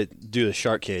 I want to do the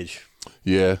shark cage.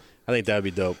 Yeah. I think that would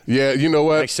be dope. Yeah, you know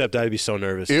what? Except I'd be so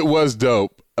nervous. It was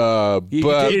dope. You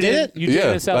did it? You did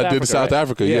it in South Africa, I did it in South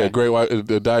Africa. Yeah, great white,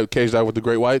 the cage dive with the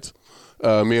great whites.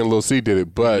 Me and Lil C did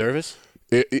it. But you nervous?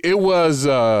 It was,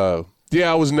 I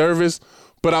was nervous,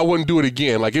 but I wouldn't do it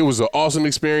again. Like, it was an awesome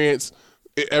experience.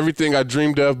 Everything I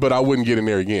dreamed of, but I wouldn't get in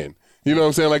there again. You know what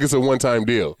I'm saying? Like, it's a one-time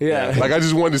deal. Yeah. Like, I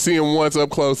just wanted to see him once up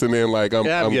close, and then, like, I'm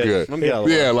good. I'm good.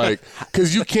 Yeah, like,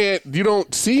 because you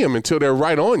don't see them until they're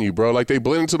right on you, bro. Like, they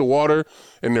blend into the water,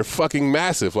 and they're fucking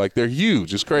massive. Like, they're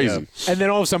huge. It's crazy. Yeah. And then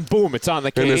all of a sudden, boom, it's on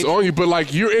the cage. And it's on you, but,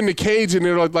 like, you're in the cage, and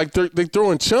they're they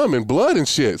throwing chum and blood and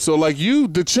shit. So, like, you,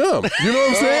 the chum. You know what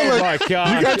I'm saying? Oh, like, my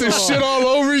God. you got this shit all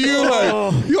over you. Like,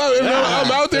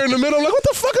 I'm out there in the middle. I'm like, what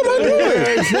the fuck fuck am I doing?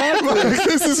 Like,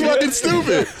 this is fucking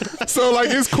stupid. So like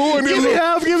it's cool. And then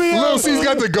give me Lil C's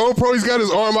got the GoPro. He's got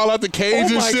his arm out the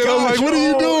cage and shit. I'm like, what are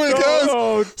you doing,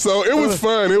 cuz? So it was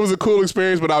fun. It was a cool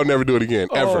experience, but I would never do it again,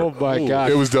 ever. Oh my god,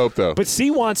 it was dope though. But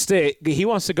C wants to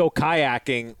go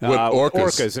kayaking with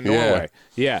orcas in Norway.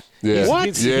 Yeah.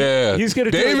 What? He's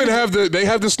gonna. They even have the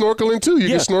snorkeling too. You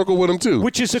can snorkel with them too,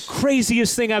 which is the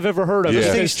craziest thing I've ever heard of.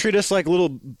 These things treat us like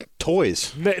little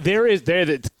toys. They're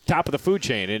the top of the food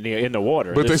chain in the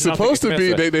water. But they're supposed to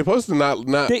be. They're supposed to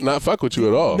not fuck with you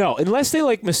at all. No, unless they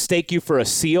like mistake you for a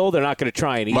seal, they're not going to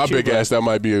try and eat you. My big ass, that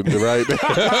might be right.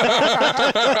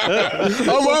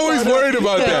 I'm always worried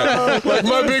about that. Like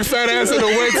my big fat ass in a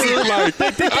wetsuit. Like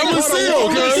I'm a seal,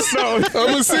 cuz.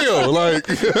 I'm a seal. Like.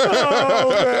 Oh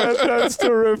man, that's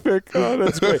terrific. Oh,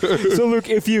 that's great. So Luke,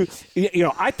 if you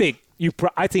I think you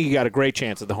got a great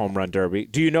chance at the home run derby.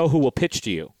 Do you know who will pitch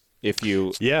to you? If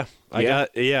you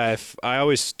if I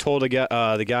always told the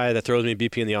guy that throws me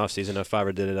BP in the offseason, if I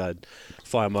ever did it, I'd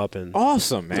fly him up and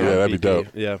awesome, man. Yeah, that'd be dope.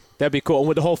 Yeah, that'd be cool. And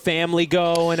would the whole family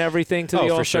go and everything to the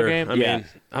All-Star game? I mean,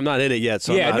 I'm not in it yet,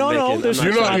 so you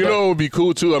know it would be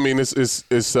cool too. I mean,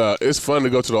 it's fun to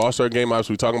go to the All-Star game.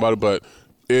 Obviously, we're talking about it, but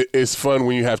it's fun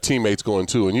when you have teammates going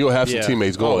too, and you'll have some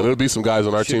teammates going. There'll be some guys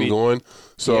on our team going.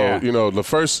 So the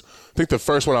first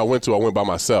one I went by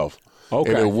myself.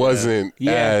 Okay. And it wasn't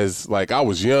as, like, I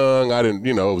was young. I didn't,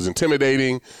 it was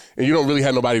intimidating. And you don't really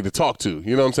have nobody to talk to.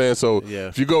 You know what I'm saying? So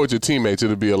if you go with your teammates,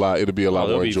 it'll be a lot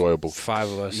more enjoyable.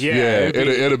 5 of us. Yeah.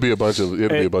 It'll be a bunch of us.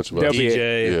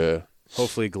 DJ.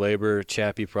 Hopefully Glaber,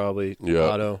 Chappie probably. Yeah.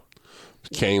 Otto.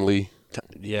 Canely.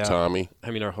 Tommy.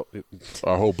 I mean, our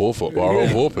whole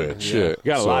bullpen. Shit.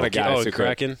 You got a lot of guys.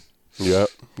 Kraken. Yep.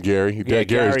 Gary.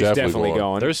 Gary's definitely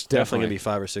going. There's definitely going to be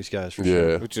 5 or 6 guys for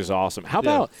sure. Which is awesome. How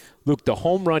about, Luke, the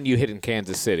home run you hit in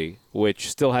Kansas City, which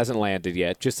still hasn't landed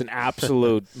yet, just an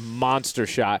absolute monster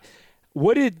shot.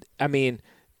 When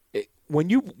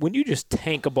you just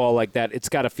tank a ball like that, it's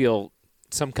got to feel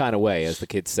some kind of way, as the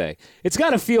kids say. It's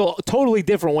got to feel totally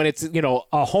different when it's,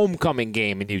 a homecoming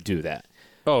game and you do that.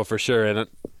 Oh, for sure. And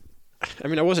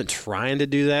I wasn't trying to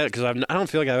do that because I don't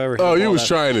feel like I've ever. Oh, you was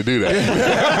trying to do that.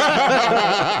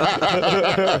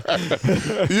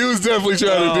 You was definitely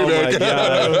trying to do that.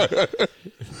 God.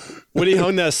 When he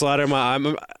hung that slider, I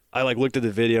looked at the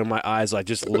video, and my eyes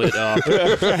just lit up.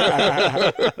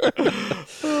 I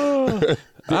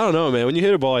don't know, man. When you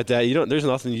hit a ball like that, there's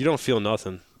nothing. You don't feel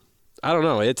nothing. I don't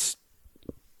know.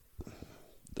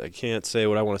 I can't say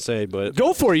what I want to say, but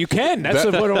go for it. You can. That's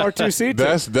what R2C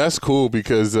does. That's cool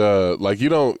because you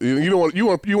want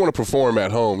to perform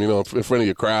at home. In front of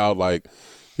your crowd. Like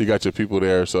you got your people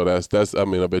there, so that's. I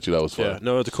bet you that was fun. Yeah.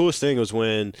 No, the coolest thing was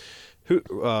when.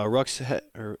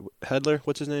 Hedler,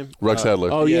 what's his name? Rex Hedler.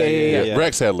 Oh, yeah.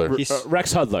 Rex Hedler.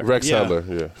 Rex Hedler. Rex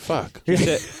Hedler, yeah. Fuck. We'll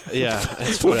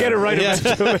get it right.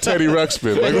 Teddy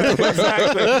Ruxpin.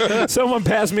 Exactly. Someone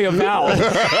pass me a vowel.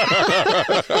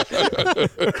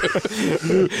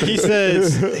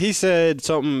 He said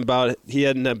something about he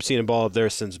hadn't seen a ball up there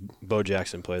since Bo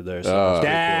Jackson played there. So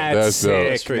that's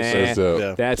sick, man. That's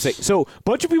dope. That's sick. So a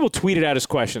bunch of people tweeted out his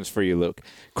questions for you, Luke.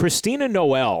 Christina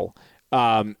Noel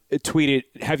tweeted,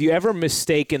 "Have you ever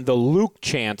mistaken the Luke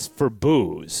chants for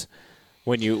booze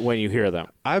when you hear them?"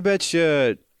 I bet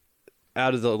you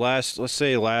out of the last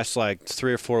 3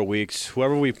 or 4 weeks,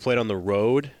 whoever we played on the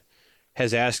road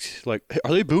has asked, are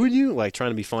they booing you?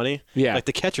 Trying to be funny? Yeah.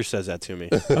 The catcher says that to me.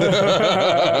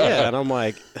 Yeah, and I'm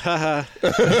like, haha.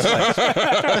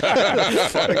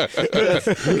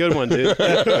 Good one, dude.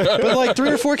 But 3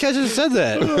 or 4 catchers said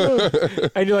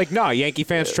that. And you're like, no, Yankee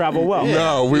fans travel well. Yeah.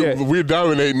 No, we're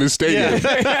dominating this stadium.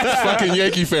 Yeah. Fucking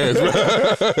Yankee fans.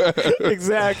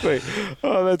 Exactly.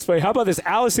 Oh, that's funny. How about this?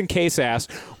 Allison Case asked,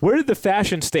 where did the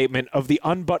fashion statement of the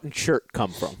unbuttoned shirt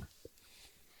come from?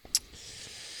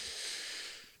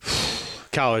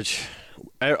 College.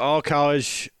 All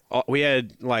college. We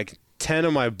had 10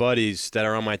 of my buddies that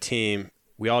are on my team.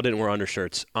 We all didn't wear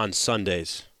undershirts on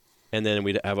Sundays. And then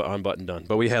we'd have an unbuttoned done.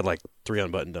 But we had 3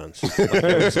 unbuttoned duns.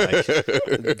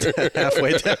 It was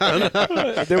halfway down.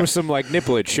 There was some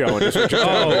nipplage showing.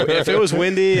 If it was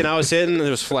windy and I was hitting, it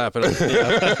was flapping. Oh,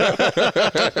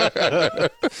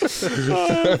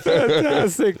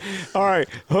 fantastic. All right.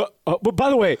 But by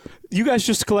the way, you guys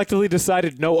just collectively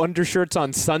decided no undershirts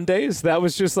on Sundays? That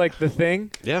was just the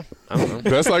thing? Yeah. I don't know.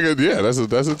 That's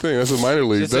that's a thing. That's a minor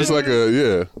league. That's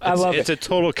I love it's a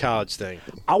total college thing.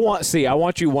 I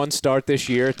want you one start this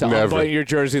year to unbutton your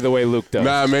jersey the way Luke does.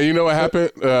 Nah, man, you know what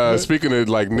happened? Speaking of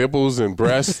nipples and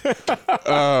breasts, in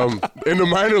the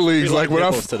minor leagues,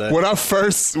 when I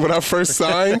first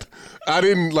signed, I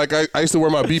didn't like. I used to wear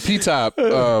my BP top.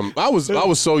 I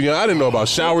was so young. I didn't know about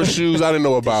shower shoes. I didn't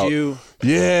know about.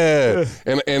 Yeah,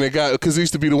 and it got because it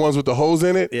used to be the ones with the holes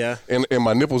in it. Yeah, and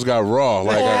my nipples got raw.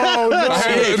 Like I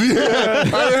didn't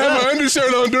have my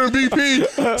undershirt on during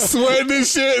BP, sweating and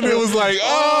shit, and it was like,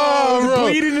 bro,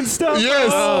 bleeding and stuff.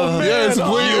 Yes, yes,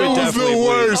 bleeding. It was the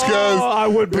worst, cuz I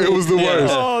would. It was the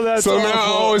worst. Oh, that's so awful. now I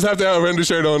always have to have an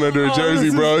undershirt on under a jersey,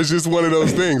 bro. It's just one of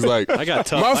those things. Like I got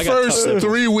tough. My first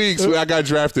 3 weeks when I got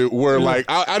drafted were like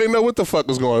I didn't know what the fuck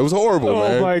was going on. It was horrible,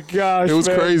 man. Oh my gosh, it was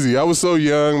crazy. I was so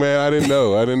young, man. I didn't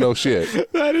know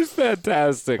shit. That is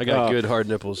fantastic. I got good hard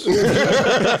nipples.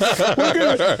 We're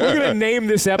gonna name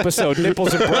this episode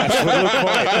 "Nipples and Breasts" with Luke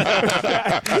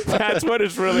Voit. That's what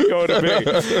it's really going to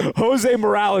be. Jose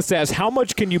Morales says, "How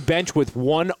much can you bench with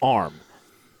one arm?"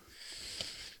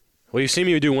 Well, you've seen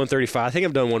me do 135. I think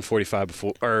I've done 145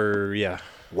 before. Or yeah.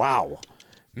 Wow,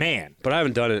 man. But I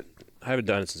haven't done it.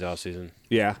 Since the off season.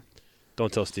 Yeah.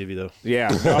 Don't tell Stevie though. Yeah.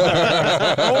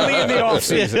 Only in the off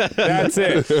season. That's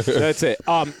it.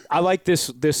 I like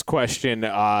this question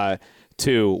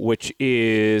too, which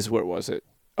is, where was it?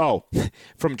 Oh,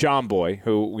 from John Boy,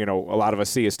 who, a lot of us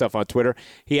see his stuff on Twitter.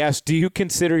 He asked, "Do you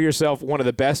consider yourself one of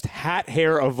the best hat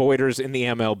hair avoiders in the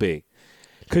MLB?"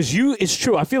 Because it's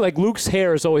true. I feel like Luke's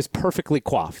hair is always perfectly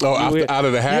coiffed. Oh, out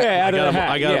of the hat? Yeah, out of the hat.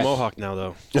 I got a mohawk now,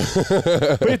 though.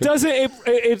 But it doesn't,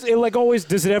 it like always,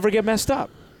 does it ever get messed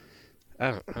up?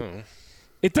 I don't know.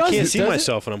 It does. I can't see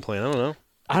myself when I'm playing. I don't know.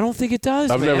 I don't think it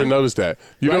does. I've man. never noticed that.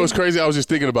 You Right? know what's crazy? I was just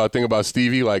thinking about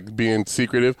Stevie, like being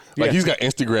secretive. Like he's got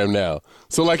Instagram now,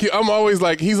 so like I'm always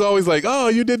like he's always like, "Oh,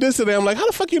 you did this today." I'm like, "How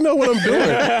the fuck you know what I'm doing?"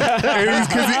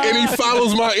 and he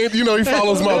follows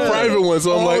my private one,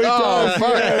 so I'm like, "Oh,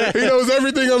 fuck." He knows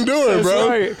everything I'm doing, That's bro.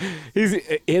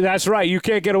 right. That's right. You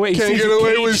can't get away. Can't get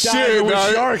away with shit,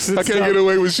 dog. Sharks and I can't stuff. get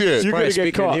away with shit. You're Probably gonna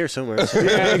get speaker in caught here somewhere.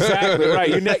 Yeah, exactly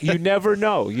right. You never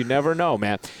know. You never know,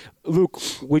 man. Luke,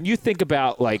 when you think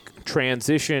about like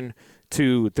transition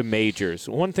to the majors,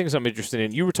 one of the things I'm interested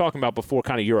in, you were talking about before,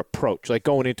 kind of your approach, like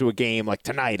going into a game like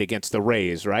tonight against the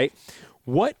Rays, right?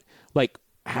 What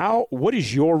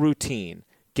is your routine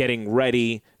getting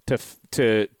ready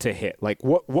to hit? Like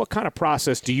what kind of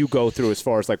process do you go through as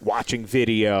far as like watching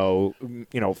video,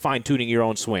 fine tuning your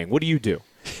own swing? What do you do?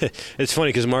 It's funny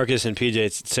because Marcus and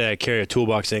PJ say I carry a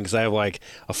toolbox in because I have like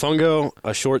a fungo,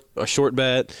 a short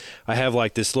bat. I have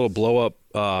like this little blow up,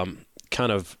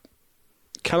 kind of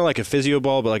like a physio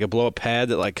ball, but like a blow up pad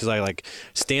that because I like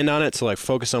stand on it to like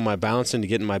focus on my balancing to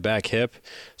get in my back hip.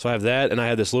 So I have that, and I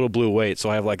have this little blue weight.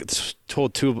 So I have like this whole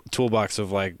toolbox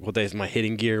of like my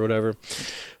hitting gear or whatever.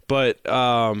 But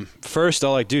first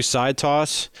I'll like do side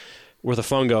toss with a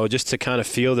fungo just to kind of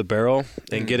feel the barrel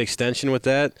and get extension with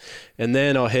that. And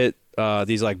then I'll hit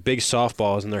these like big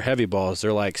softballs, and they're heavy balls.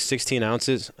 They're like 16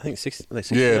 ounces. I think 16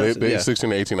 ounces. They're 16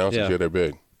 to 18 ounces. Yeah, they're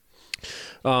big.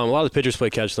 A lot of the pitchers play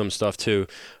catch them stuff too.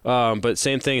 But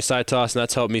same thing, side toss, and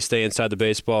that's helped me stay inside the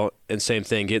baseball. And same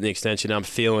thing, getting the extension. I'm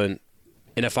feeling.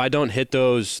 And if I don't hit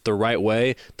those the right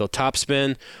way, they'll top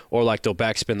spin or like they'll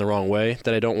back spin the wrong way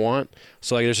that I don't want.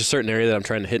 So like there's a certain area that I'm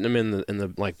trying to hit them in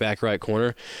the like back right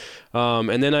corner.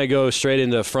 And then I go straight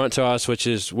into front toss, which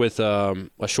is with a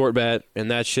short bat,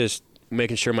 and that's just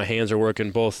making sure my hands are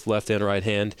working both left and right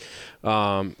hand,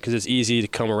 because it's easy to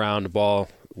come around the ball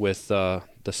with the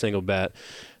single bat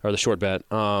or the short bat.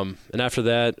 And after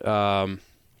that,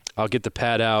 I'll get the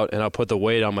pad out and I'll put the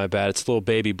weight on my bat. It's a little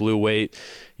baby blue weight.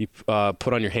 You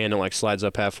put on your hand and like slides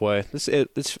up halfway.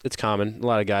 It's common. A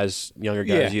lot of guys, younger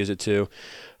guys, use it too.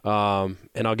 And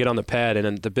I'll get on the pad, and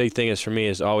then the big thing is for me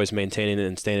is always maintaining it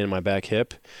and staying in my back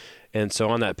hip. And so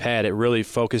on that pad, it really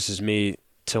focuses me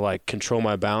to like control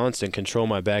my balance and control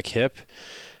my back hip,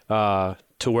 to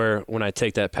where when I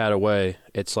take that pad away,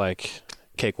 it's like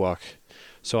cakewalk.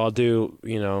 So I'll do,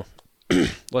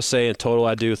 let's say in total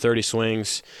I do 30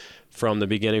 swings from the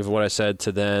beginning of what I said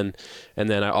to then, and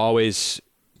then I always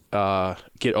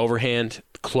get overhand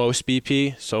close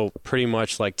BP, so pretty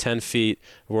much like 10 feet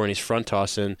when he's front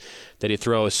tossing that he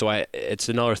throws. So it's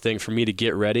another thing for me to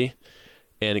get ready,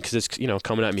 and because it's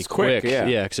coming at me quick,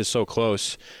 yeah, because it's so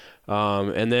close.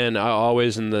 And then I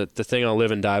always, and the thing I'll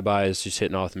live and die by is just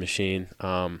hitting off the machine,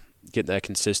 getting that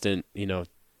consistent,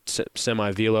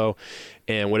 semi-velo,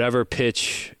 and whatever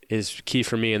pitch is key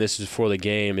for me, and this is before the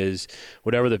game, is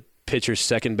whatever the pitcher's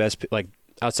second best, like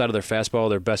outside of their fastball,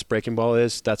 their best breaking ball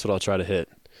is, that's what I'll try to hit.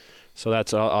 So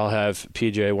I'll have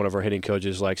PJ, one of our hitting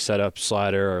coaches, like set up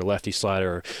slider or lefty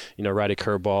slider or righty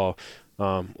curveball,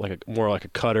 more like a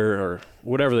cutter or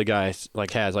whatever the guy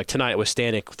like has. Like tonight with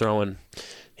Stanek throwing,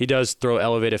 he does throw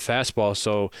elevated fastball.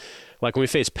 So like when we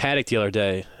faced Paddock the other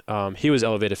day, he was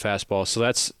elevated fastball. So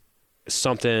that's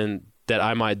something that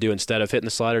I might do instead of hitting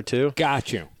the slider too.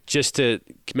 Got you. Just to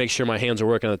make sure my hands are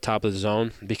working on the top of the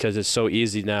zone, because it's so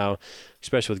easy now,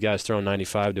 especially with guys throwing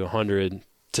 95 to 100,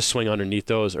 to swing underneath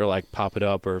those or like pop it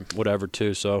up or whatever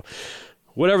too. So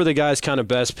whatever the guy's kind of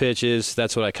best pitch is,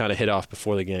 that's what I kind of hit off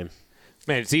before the game.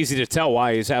 Man, it's easy to tell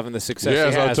why he's having the success Yeah, he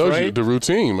as I has, told right? you, the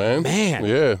routine, man.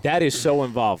 Yeah. That is so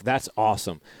involved. That's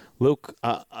awesome. Luke,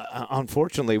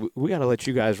 unfortunately, we got to let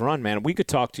you guys run, man. We could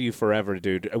talk to you forever,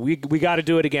 dude. We got to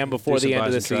do it again before the end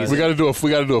of the season. We got to do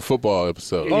a football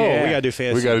episode. Oh, Yeah. we got to do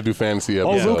fantasy. We got to do fantasy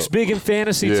episode. Oh, Luke's big in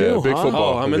fantasy Yeah, too. big huh?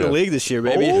 football. Oh, I'm in the league this year,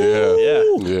 baby.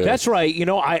 Oh, Yeah. That's right. You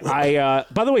know, I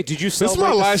by the way, did you This is celebrate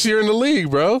my last year in the league,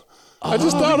 bro. I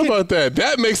just thought about that.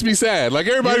 That makes me sad. Like,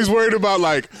 everybody's worried about,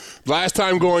 like, last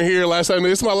time going here, last time.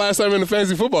 This is my last time in the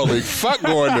fantasy football league. Fuck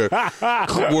going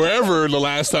to wherever the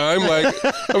last time. Like,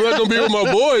 I'm not going to be with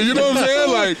my boy. You know what I'm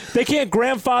saying? Like, they can't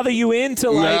grandfather you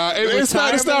into like nah,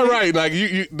 it's not right. Like,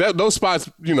 those spots,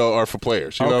 are for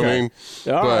players. You know what I mean?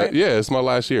 All but, right. yeah, it's my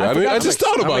last year. I just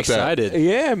thought about I'm excited.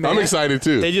 Yeah, man. I'm excited,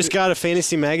 too. They just got a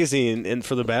fantasy magazine in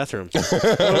for the bathrooms.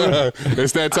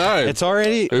 It's that time. It's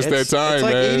already. It's that time, It's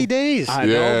like man. 80 days. I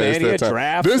know, man. it's You that got time.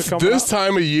 drafts coming This up.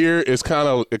 time of year is kind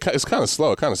of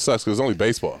slow. It kind of sucks because it's only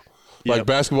baseball. Like, Yep.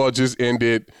 basketball just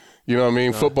ended. You know what I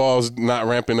mean? Football's not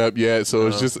ramping up yet, so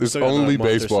it's still got only another month or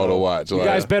baseball to so. watch. You Like,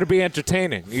 guys better be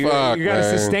entertaining. You got Fuck, to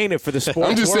man. sustain it for the sports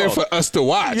I'm just world. saying for us to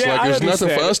watch. Yeah, like, I there's nothing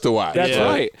for understand. us to watch. That's Yeah.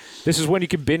 right. This is when you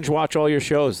can binge watch all your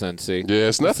shows. Then see. Yeah,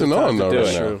 it's nothing on though do right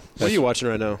it. now. True. What are you watching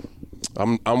right now?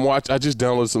 I'm watching. I just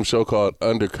downloaded some show called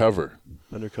Undercover.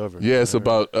 Undercover. Yeah, it's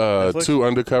about Netflix? 2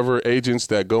 undercover agents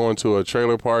that go into a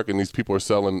trailer park, and these people are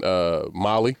selling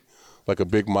Molly, like a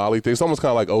big Molly thing. It's almost kind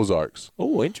of like Ozarks.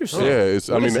 Oh, interesting. Yeah, it's.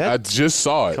 I When mean, is that I just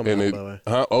saw it, coming and out,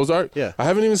 by the way? Ozark. Yeah. I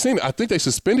haven't even seen it. I think they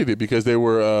suspended it because they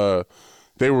were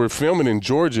filming in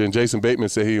Georgia, and Jason Bateman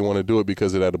said he didn't want to do it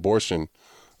because of that abortion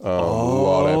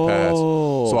law that passed.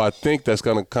 So I think that's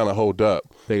gonna kind of hold up.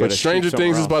 They But gotta Stranger shoot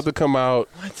Things is somewhere about to come out.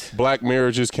 What? Black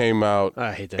Mirror just came out.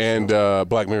 I hate that And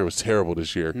Black Mirror was terrible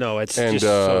this year. No, it's and, just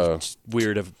so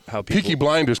weird of how people. Peaky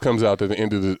Blinders comes out at the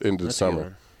end of the a good summer.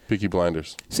 one. Peaky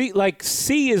Blinders. See, like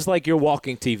C is like your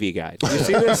walking TV guide. You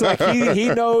see this? Like he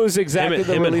knows exactly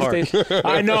the him and release date.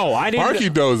 I know. I didn't. Harky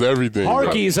knows everything. bro.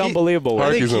 Harky's unbelievable. Harky-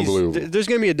 I think He's unbelievable. There's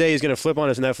going to be a day he's going to flip on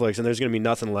his Netflix and there's going to be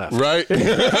nothing left. Right?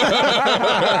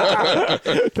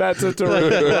 That's a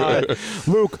terrific ride.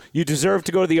 Luke, you deserve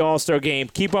to go to the All-Star game.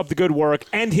 Keep up the good work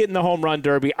and hitting the home run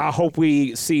derby. I hope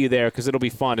we see you there because it'll be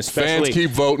fun, especially. Fans,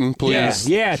 keep voting, please.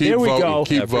 Yeah, keep there we voting. go.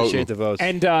 Keep I appreciate voting. the votes.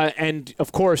 And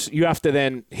of course, you have to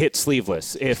then hit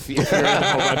sleeveless if you're in the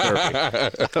home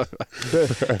run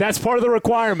derby. That's part of the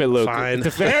requirement, Luke. Fine.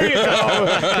 There you go.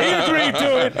 He agreed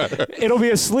to it. It'll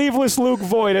be a sleeveless Luke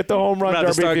Voigt at the home run I'm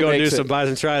about derby. to start if he going to do makes it. some buys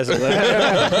and tries.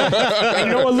 And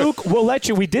you know what, Luke? We'll let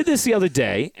you. We did this the other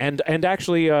day, and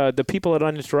actually the people at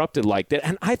Uninterrupted liked it.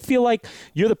 And I feel like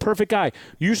you're the perfect guy.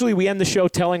 Usually we end the show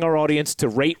telling our audience to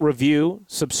rate, review,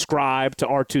 subscribe to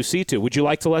R2C2. Would you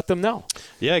like to let them know?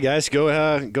 Yeah, guys, go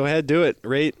ahead, do it.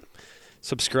 Rate,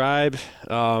 subscribe.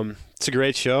 It's a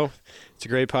great show. It's a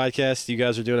great podcast. You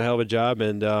guys are doing a hell of a job,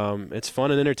 and it's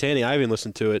fun and entertaining. I even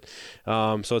listened to it,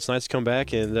 so it's nice to come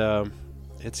back, and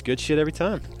it's good shit every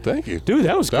time. Thank you. Dude,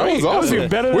 that was That great. was awesome. even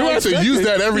better than We I have to expected. use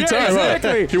that every Yeah, time. huh?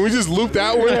 Exactly. Can we just loop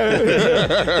that one?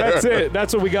 That's it.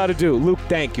 That's what we got to do. Luke,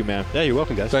 thank you, man. Yeah, you're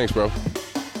welcome, guys. Thanks, bro.